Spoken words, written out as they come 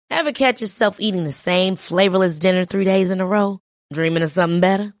Ever catch yourself eating the same flavorless dinner 3 days in a row? Dreaming of something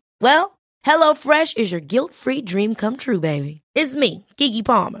better? Well, HelloFresh is your guilt-free dream come true, baby. It's me, Keke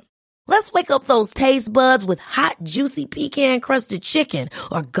Palmer. Let's wake up those taste buds with hot, juicy pecan-crusted chicken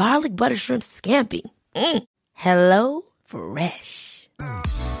or garlic butter shrimp scampi. Hello Fresh.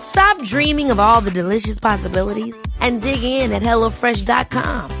 Stop dreaming of all the delicious possibilities and dig in at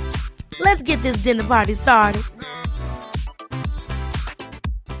HelloFresh.com. Let's get this dinner party started.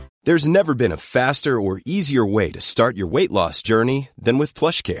 There's never been a faster or easier way to start your weight loss journey than with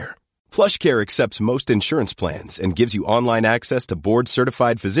PlushCare. PlushCare accepts most insurance plans and gives you online access to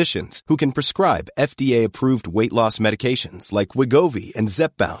board-certified physicians who can prescribe FDA-approved weight loss medications like Wegovy and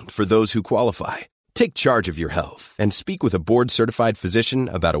Zepbound for those who qualify. Take charge of your health and speak with a board-certified physician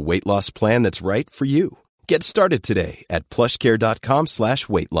about a weight loss plan that's right for you. Get started today at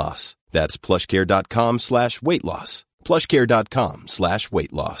plushcare.com/weight loss. That's plushcare.com/weight loss.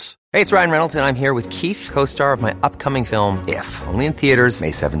 plushcare.com/weight loss. Hey, it's Ryan Reynolds, and I'm here with Keith, co-star of my upcoming film, If, only in theaters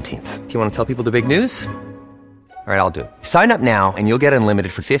May 17th. Do you want to tell people the big news? All right, I'll do it. Sign up now and you'll get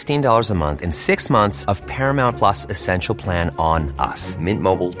unlimited for $15 a month and 6 months of Paramount Plus Essential Plan on us.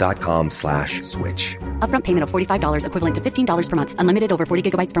 MintMobile.com/switch. Upfront payment of $45 equivalent to $15 per month. Unlimited over 40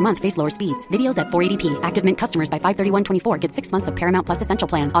 gigabytes per month. Face lower speeds. Videos at 480p. Active Mint customers by 531.24 get 6 months of Paramount Plus Essential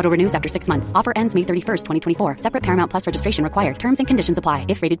Plan. Auto renews after 6 months. Offer ends May 31st, 2024. Separate Paramount Plus registration required. Terms and conditions apply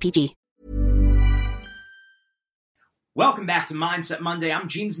if rated PG. Welcome back to Mindset Monday. I'm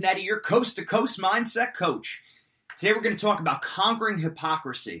Gene Zanetti, your coast-to-coast mindset coach. Today we're going to talk about conquering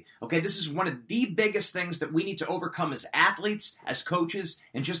hypocrisy. Okay, this is one of the biggest things that we need to overcome as athletes, as coaches,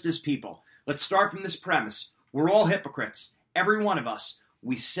 and just as people. Let's start from this premise. We're all hypocrites. Every one of us.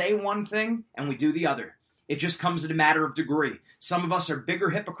 We say one thing and we do the other. It just comes in a matter of degree. Some of us are bigger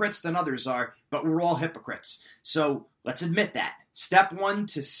hypocrites than others are, but we're all hypocrites. So let's admit that. Step one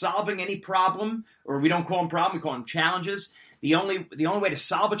to solving any problem, or we don't call them problems, we call them challenges. The only way to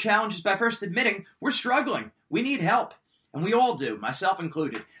solve a challenge is by first admitting we're struggling. We need help. And we all do, myself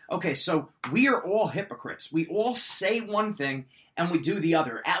included. Okay, so we are all hypocrites. We all say one thing and we do the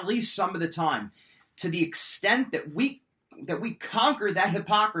other, at least some of the time. To the extent that we conquer that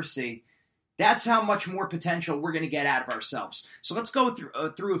hypocrisy, that's how much more potential we're going to get out of ourselves. So let's go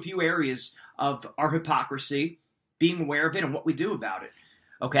through a few areas of our hypocrisy, being aware of it, and what we do about it.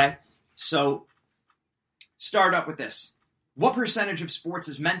 Okay, so start up with this. What percentage of sports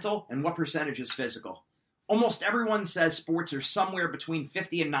is mental and what percentage is physical? Almost everyone says sports are somewhere between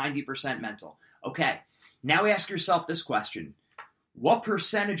 50 and 90% mental. Okay, now ask yourself this question. What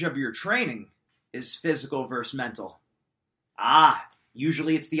percentage of your training is physical versus mental?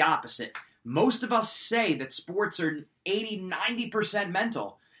 Usually it's the opposite. Most of us say that sports are 80, 90%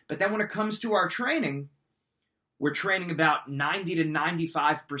 mental, but then when it comes to our training, we're training about 90 to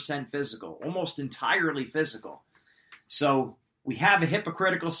 95% physical, almost entirely physical. So we have a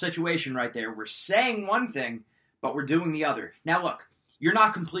hypocritical situation right there. We're saying one thing, but we're doing the other. Now look, you're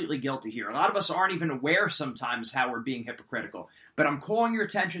not completely guilty here. A lot of us aren't even aware sometimes how we're being hypocritical, but I'm calling your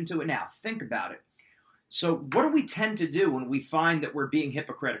attention to it now. Think about it. So what do we tend to do when we find that we're being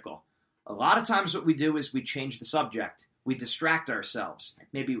hypocritical? A lot of times what we do is we change the subject. We distract ourselves.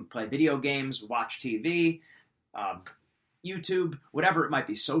 Maybe we play video games, watch TV, YouTube, whatever it might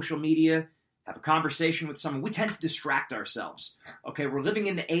be, social media, have a conversation with someone. We tend to distract ourselves. Okay, we're living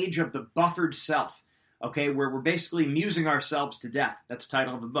in the age of the buffered self. Okay, where we're basically amusing ourselves to death. That's the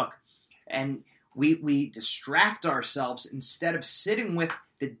title of the book. And we distract ourselves instead of sitting with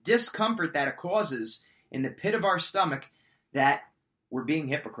the discomfort that it causes in the pit of our stomach that we're being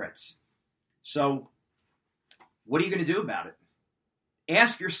hypocrites. So, what are you going to do about it?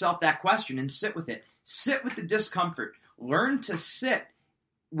 Ask yourself that question and sit with it. Sit with the discomfort. Learn to sit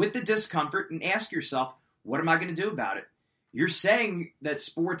with the discomfort and ask yourself, what am I going to do about it? You're saying that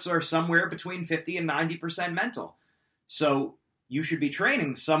sports are somewhere between 50 and 90% mental. So you should be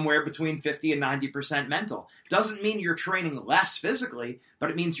training somewhere between 50 and 90% mental. Doesn't mean you're training less physically, but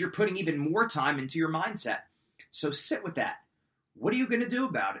it means you're putting even more time into your mindset. So sit with that. What are you going to do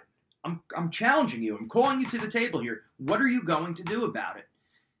about it? I'm challenging you. I'm calling you to the table here. What are you going to do about it?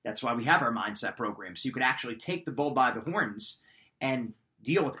 That's why we have our mindset program, so you can actually take the bull by the horns and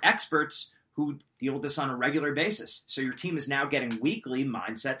deal with experts who deal with this on a regular basis. So your team is now getting weekly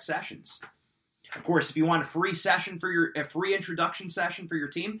mindset sessions. Of course, if you want a free session a free introduction session for your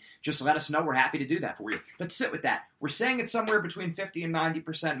team, just let us know. We're happy to do that for you. But sit with that. We're saying it's somewhere between 50 and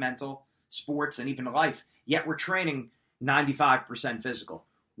 90% mental, sports, and even life, yet we're training 95% physical.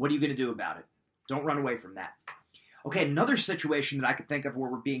 What are you going to do about it? Don't run away from that. Okay, another situation that I could think of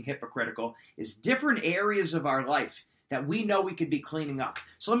where we're being hypocritical is different areas of our life that we know we could be cleaning up.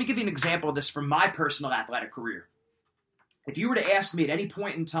 So let me give you an example of this from my personal athletic career. If you were to ask me at any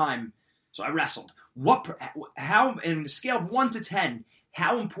point in time, so I wrestled, how, in a scale of 1 to 10,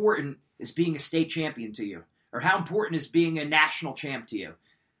 how important is being a state champion to you? Or how important is being a national champ to you?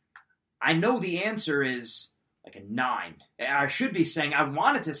 I know the answer is like a 9. I should be saying, I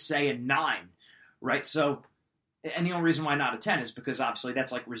wanted to say a 9, right? So, and the only reason why not a 10 is because obviously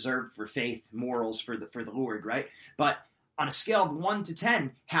that's like reserved for faith, morals for the Lord, right? But on a scale of 1 to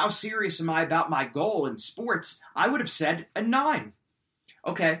 10, how serious am I about my goal in sports? I would have said a 9.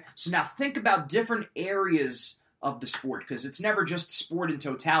 Okay, so now think about different areas of the sport, because it's never just sport in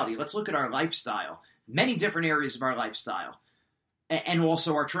totality. Let's look at our lifestyle. Many different areas of our lifestyle. And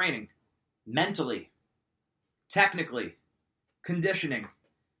also our training. Mentally, technically, conditioning,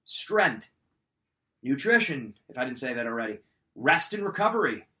 strength, nutrition, if I didn't say that already, rest and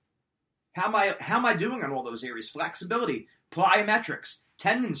recovery. How am I doing on all those areas? Flexibility, plyometrics,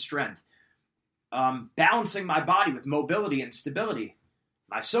 tendon strength, balancing my body with mobility and stability,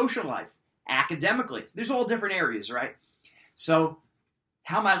 my social life, academically. There's all different areas, right? So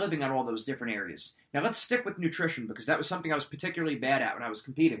how am I living on all those different areas? Now let's stick with nutrition, because that was something I was particularly bad at when I was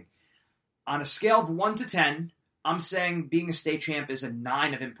competing. On a scale of 1 to 10, I'm saying being a state champ is a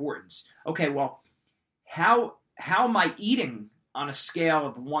 9 of importance. Okay, well, how am I eating on a scale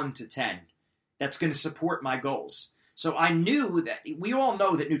of 1 to 10 that's going to support my goals? So I knew that we all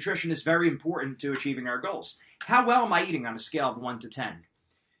know that nutrition is very important to achieving our goals. How well am I eating on a scale of 1 to 10?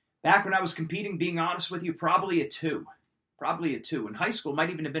 Back when I was competing, being honest with you, probably a 2. Probably a 2. In high school, it might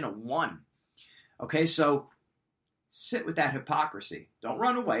even have been a 1. Okay, so sit with that hypocrisy. Don't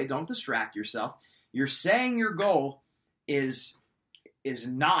run away. Don't distract yourself. You're saying your goal is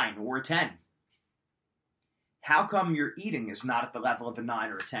 9 or a 10. How come your eating is not at the level of a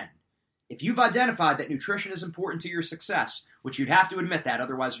 9 or a 10? If you've identified that nutrition is important to your success, which you'd have to admit that,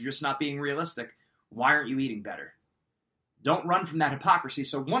 otherwise you're just not being realistic, why aren't you eating better? Don't run from that hypocrisy.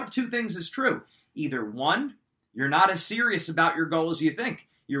 So one of two things is true. Either 1, you're not as serious about your goal as you think.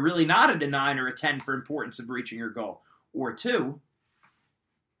 You're really not at a 9 or a 10 for importance of reaching your goal. Or 2,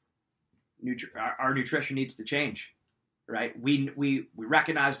 our nutrition needs to change, right? We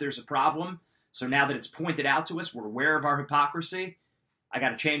recognize there's a problem. So now that it's pointed out to us, we're aware of our hypocrisy. I got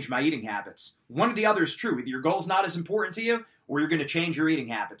to change my eating habits. One or the other is true. Either your goal's not as important to you, or you're going to change your eating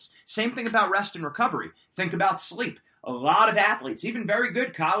habits. Same thing about rest and recovery. Think about sleep. A lot of athletes, even very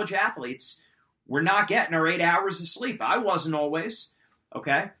good college athletes, we're not getting our 8 hours of sleep. I wasn't always.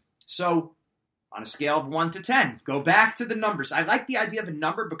 Okay? So on a scale of 1 to 10, go back to the numbers. I like the idea of a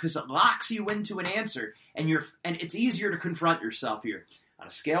number because it locks you into an answer, and it's easier to confront yourself here. On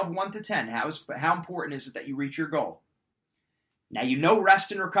a scale of 1 to 10, how important is it that you reach your goal? Now, you know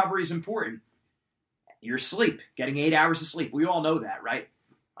rest and recovery is important. Your sleep, getting 8 hours of sleep. We all know that, right?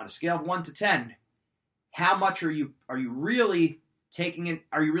 On a scale of 1 to 10, how much are you really taking in?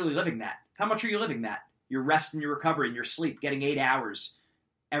 Are you really living that? How much are you living that? Your rest and your recovery and your sleep, getting 8 hours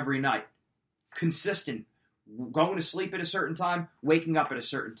every night. Consistent. Going to sleep at a certain time, waking up at a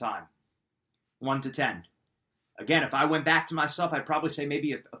certain time. 1 to 10. Again, if I went back to myself, I'd probably say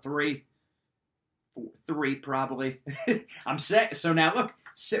maybe a 3. 3 probably. So now look,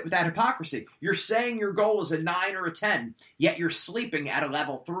 sit with that hypocrisy. You're saying your goal is a 9 or a 10, yet you're sleeping at a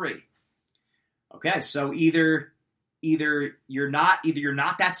level 3. Okay, so either you're not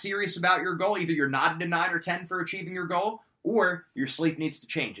that serious about your goal, either you're not at a 9 or 10 for achieving your goal, or your sleep needs to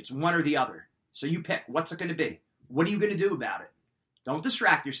change. It's one or the other. So you pick. What's it going to be? What are you going to do about it? Don't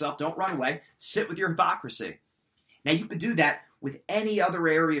distract yourself. Don't run away. Sit with your hypocrisy. Now you could do that with any other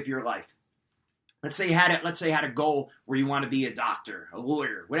area of your life. Let's say you had a goal where you want to be a doctor, a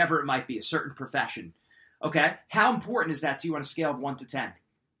lawyer, whatever it might be, a certain profession. Okay, how important is that to you on a scale of 1 to 10?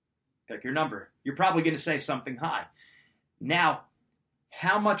 Pick your number. You're probably going to say something high. Now,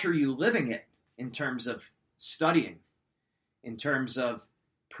 how much are you living it in terms of studying, in terms of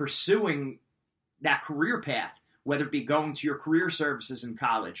pursuing that career path, whether it be going to your career services in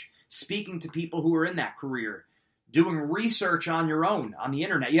college, speaking to people who are in that career, doing research on your own on the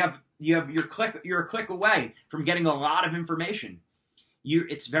internet. You're a click away from getting a lot of information.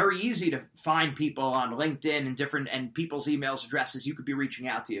 It's very easy to find people on LinkedIn and people's emails addresses you could be reaching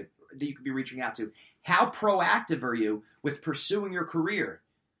out to. How proactive are you with pursuing your career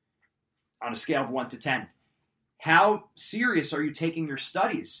on a scale of 1 to 10? How serious are you taking your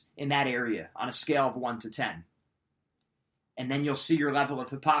studies in that area on a scale of 1 to 10? And then you'll see your level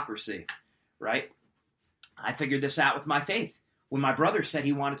of hypocrisy, right? I figured this out with my faith. When my brother said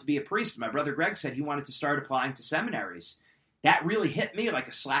he wanted to be a priest, my brother Greg said he wanted to start applying to seminaries. that really hit me like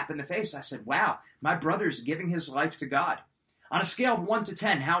a slap in the face. I said, wow, my brother's giving his life to God. On a scale of 1 to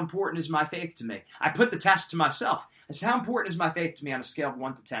 10, how important is my faith to me? I put the test to myself. I said, how important is my faith to me on a scale of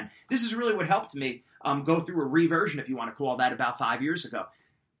 1 to 10? This is really what helped me go through a reversion, if you want to call that, about 5 years ago.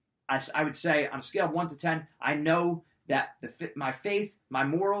 I would say on a scale of 1 to 10, I know that my faith, my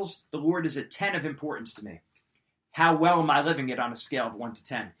morals, the Lord is a 10 of importance to me. How well am I living it on a scale of 1 to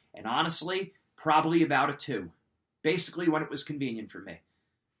 10? And honestly, probably about a 2. Basically when it was convenient for me.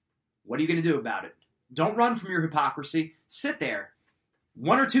 What are you going to do about it? Don't run from your hypocrisy. Sit there.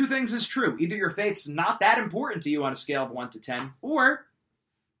 1 or 2 things is true. Either your faith's not that important to you on a scale of 1 to 10, or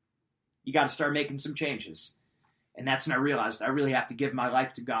you got to start making some changes. And that's when I realized I really have to give my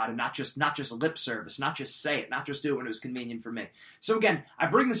life to God and not just lip service, not just say it, not just do it when it was convenient for me. So again, I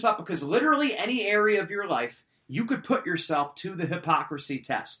bring this up because literally any area of your life, you could put yourself to the hypocrisy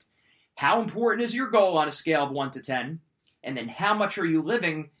test. How important is your goal on a scale of 1 to 10? And then how much are you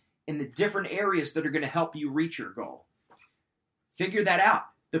living in the different areas that are going to help you reach your goal? Figure that out.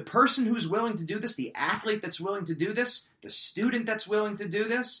 The person who's willing to do this, the athlete that's willing to do this, the student that's willing to do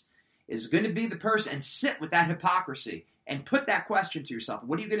this, is going to be the person, and sit with that hypocrisy and put that question to yourself.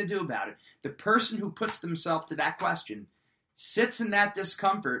 What are you going to do about it? The person who puts themselves to that question, sits in that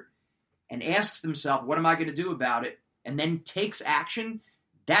discomfort, and asks themselves, what am I going to do about it? And then takes action.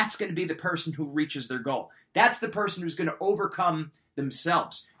 That's going to be the person who reaches their goal. That's the person who's going to overcome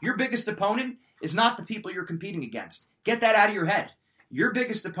themselves. Your biggest opponent is not the people you're competing against. Get that out of your head. Your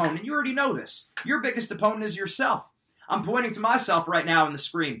biggest opponent, you already know this, your biggest opponent is yourself. I'm pointing to myself right now on the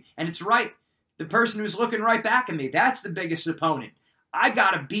screen, and it's right. The person who's looking right back at me, that's the biggest opponent. I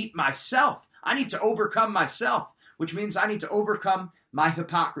got to beat myself. I need to overcome myself, which means I need to overcome my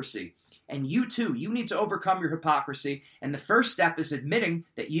hypocrisy. And you too, you need to overcome your hypocrisy. And the first step is admitting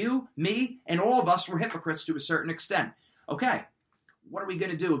that you, me, and all of us were hypocrites to a certain extent. Okay, what are we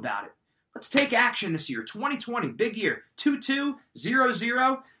going to do about it? Let's take action this year. 2020, big year. 2200.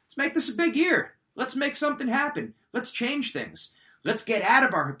 Let's make this a big year. Let's make something happen. Let's change things. Let's get out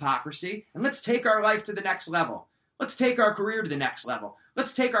of our hypocrisy and let's take our life to the next level. Let's take our career to the next level.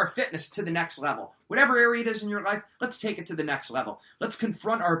 Let's take our fitness to the next level. Whatever area it is in your life, let's take it to the next level. Let's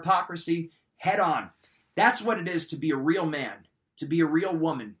confront our hypocrisy head on. That's what it is to be a real man, to be a real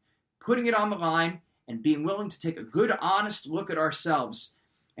woman, putting it on the line and being willing to take a good, honest look at ourselves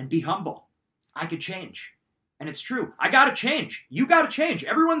and be humble. I could change. And it's true. I got to change. You got to change.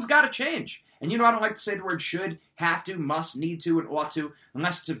 Everyone's got to change. And you know, I don't like to say the word should, have to, must, need to, and ought to,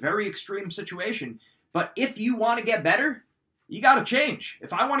 unless it's a very extreme situation. But if you want to get better, you got to change.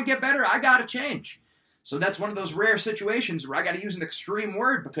 If I want to get better, I got to change. So that's one of those rare situations where I got to use an extreme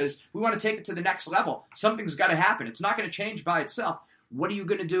word because we want to take it to the next level. Something's got to happen. It's not going to change by itself. What are you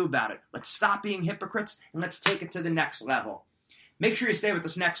going to do about it? Let's stop being hypocrites and let's take it to the next level. Make sure you stay with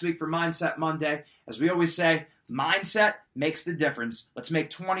us next week for Mindset Monday. As we always say, mindset makes the difference. Let's make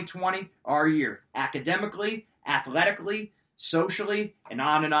 2020 our year. Academically, athletically, socially, and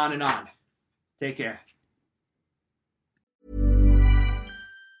on and on and on. Take care.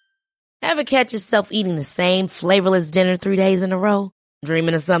 Ever catch yourself eating the same flavorless dinner 3 days in a row?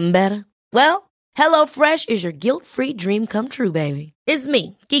 Dreaming of something better? Well, HelloFresh is your guilt-free dream come true, baby. It's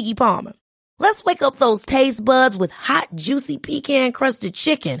me, Keke Palmer. Let's wake up those taste buds with hot, juicy pecan-crusted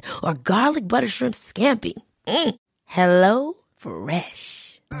chicken or garlic butter shrimp scampi. Hello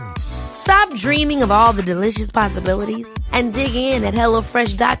Fresh. Stop dreaming of all the delicious possibilities and dig in at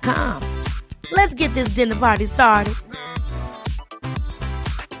HelloFresh.com. Let's get this dinner party started.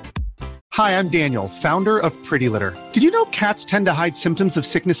 Hi, I'm Daniel, founder of Pretty Litter. Did you know cats tend to hide symptoms of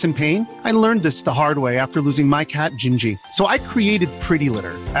sickness and pain? I learned this the hard way after losing my cat, Gingy. So I created Pretty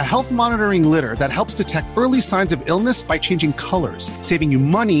Litter, a health monitoring litter that helps detect early signs of illness by changing colors, saving you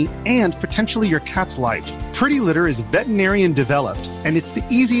money and potentially your cat's life. Pretty Litter is veterinarian developed, and it's the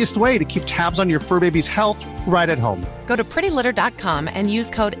easiest way to keep tabs on your fur baby's health right at home. Go to prettylitter.com and use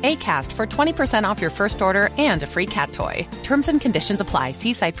code ACAST for 20% off your first order and a free cat toy. Terms and conditions apply.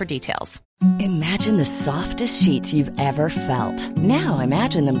 See site for details. Imagine the softest sheets you've ever felt. Now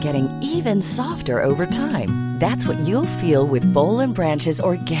imagine them getting even softer over time. That's what you'll feel with Boll & Branch's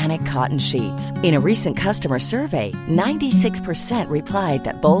organic cotton sheets. In a recent customer survey, 96% replied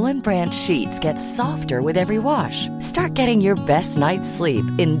that Boll & Branch sheets get softer with every wash. Start getting your best night's sleep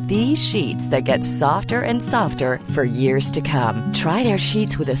in these sheets that get softer and softer for years to come. Try their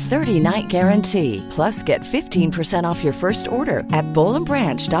sheets with a 30-night guarantee. Plus, get 15% off your first order at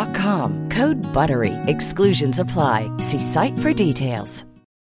bollandbranch.com. Code BUTTERY. Exclusions apply. See site for details.